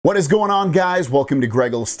What is going on, guys? Welcome to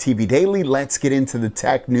Greggles TV Daily. Let's get into the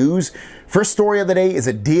tech news. First story of the day is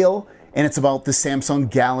a deal, and it's about the Samsung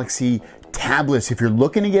Galaxy tablets. If you're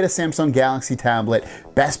looking to get a Samsung Galaxy tablet,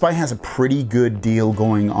 Best Buy has a pretty good deal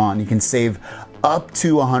going on. You can save up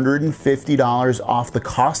to $150 off the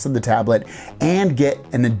cost of the tablet and get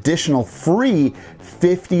an additional free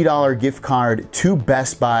 $50 gift card to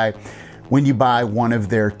Best Buy when you buy one of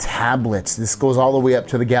their tablets. This goes all the way up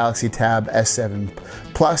to the Galaxy Tab S7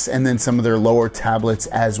 Plus and then some of their lower tablets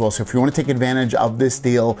as well. So if you want to take advantage of this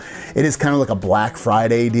deal, it is kind of like a Black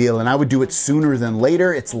Friday deal, and I would do it sooner than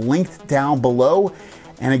later. It's linked down below.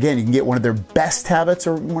 And again, you can get one of their best tablets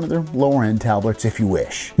or one of their lower end tablets if you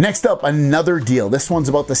wish. Next up, another deal. This one's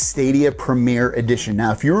about the Stadia Premier Edition.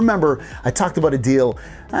 Now, if you remember, I talked about a deal,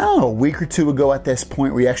 I don't know, a week or two ago at this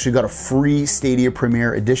point where you actually got a free Stadia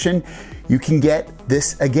Premier Edition. You can get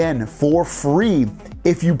this again for free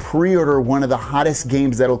if you pre-order one of the hottest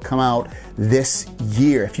games that'll come out this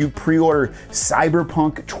year. If you pre-order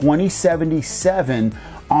Cyberpunk 2077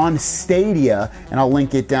 on Stadia, and I'll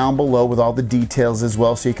link it down below with all the details as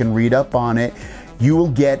well so you can read up on it, you will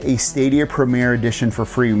get a Stadia Premier Edition for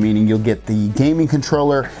free, meaning you'll get the gaming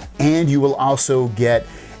controller and you will also get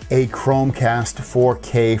a Chromecast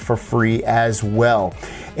 4K for free as well.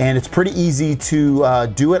 And it's pretty easy to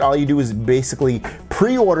do it. All you do is basically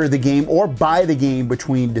pre-order the game or buy the game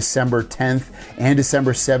between December 10th and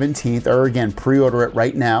December 17th, or again, pre-order it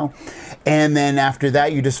right now. And then after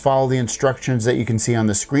that, you just follow the instructions that you can see on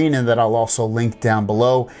the screen and that I'll also link down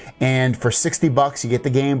below. And for 60 bucks, you get the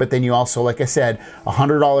game, but then you also, like I said,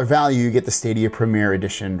 $100 value, you get the Stadia Premier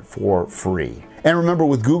Edition for free. And remember,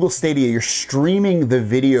 with Google Stadia, you're streaming the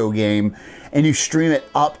video game and you stream it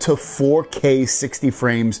up to 4K 60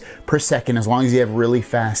 frames per second as long as you have really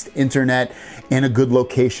fast internet in a good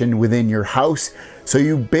location within your house. So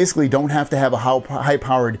you basically don't have to have a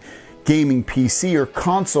high-powered gaming PC or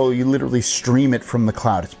console. You literally stream it from the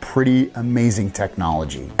cloud. It's pretty amazing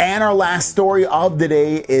technology. And our last story of the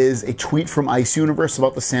day is a tweet from Ice Universe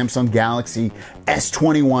about the Samsung Galaxy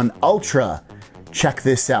S21 Ultra. Check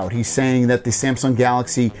this out. He's saying that the Samsung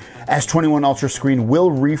Galaxy S21 Ultra screen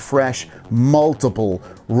will refresh multiple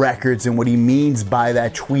records, and what he means by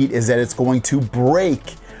that tweet is that it's going to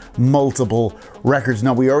break multiple records.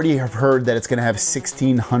 Now, we already have heard that it's going to have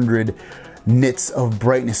 1600 nits of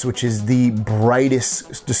brightness, which is the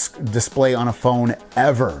brightest display on a phone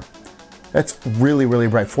ever. That's really, really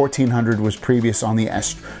bright. 1400 was previous on the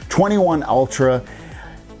S21 Ultra.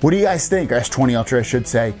 What do you guys think? S20 Ultra, I should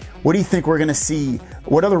say. What do you think we're gonna see?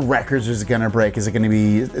 What other records is it gonna break? Is it gonna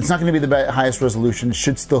be, it's not gonna be the highest resolution. It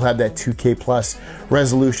should still have that 2K plus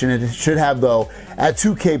resolution. It should have, though, at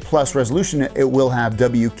 2K plus resolution, it will have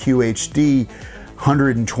WQHD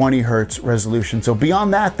 120 hertz resolution. So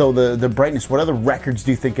beyond that, though, the brightness, what other records do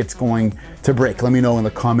you think it's going to break? Let me know in the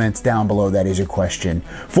comments down below. That is your question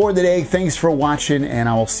for the day. Thanks for watching, and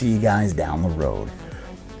I will see you guys down the road.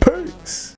 Peace.